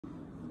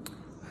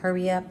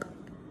hurry up,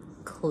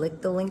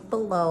 click the link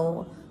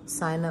below,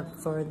 sign up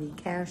for the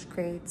cash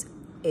crates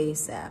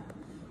ASAP.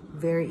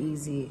 Very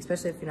easy,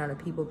 especially if you're not a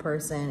people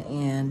person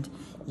and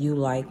you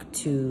like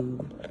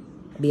to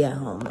be at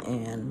home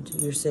and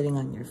you're sitting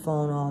on your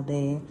phone all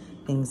day,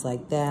 things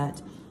like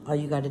that. All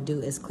you got to do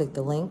is click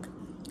the link,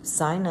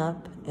 sign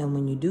up, and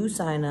when you do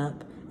sign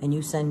up and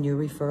you send your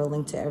referral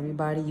link to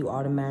everybody, you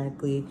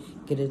automatically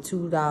get a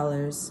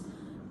 $2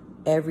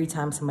 every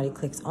time somebody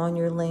clicks on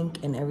your link,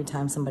 and every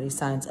time somebody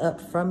signs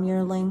up from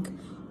your link,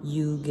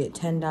 you get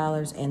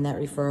 $10, and that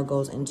referral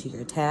goes into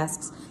your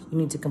tasks. You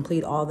need to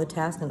complete all the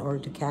tasks in order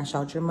to cash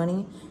out your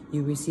money.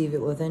 You receive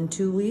it within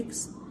 2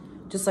 weeks,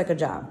 just like a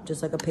job,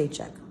 just like a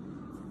paycheck.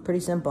 Pretty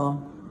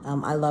simple.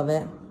 I love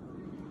it,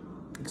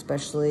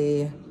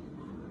 especially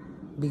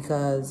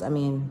because, I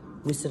mean,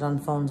 we sit on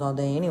phones all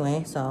day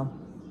anyway, so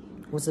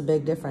what's the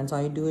big difference?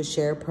 All you do is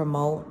share,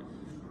 promote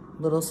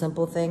little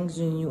simple things,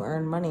 and you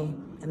earn money.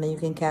 And then you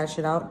can cash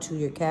it out to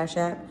your Cash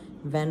App,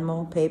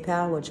 Venmo,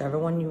 PayPal, whichever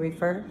one you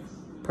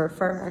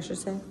prefer, I should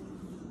say.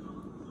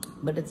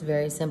 But it's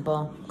very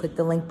simple. Click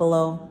the link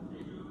below,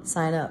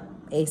 sign up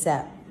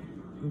ASAP.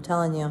 I'm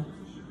telling you,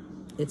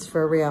 it's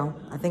for real.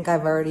 I think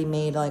I've already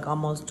made like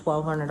almost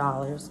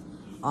 $1,200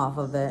 off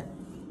of it.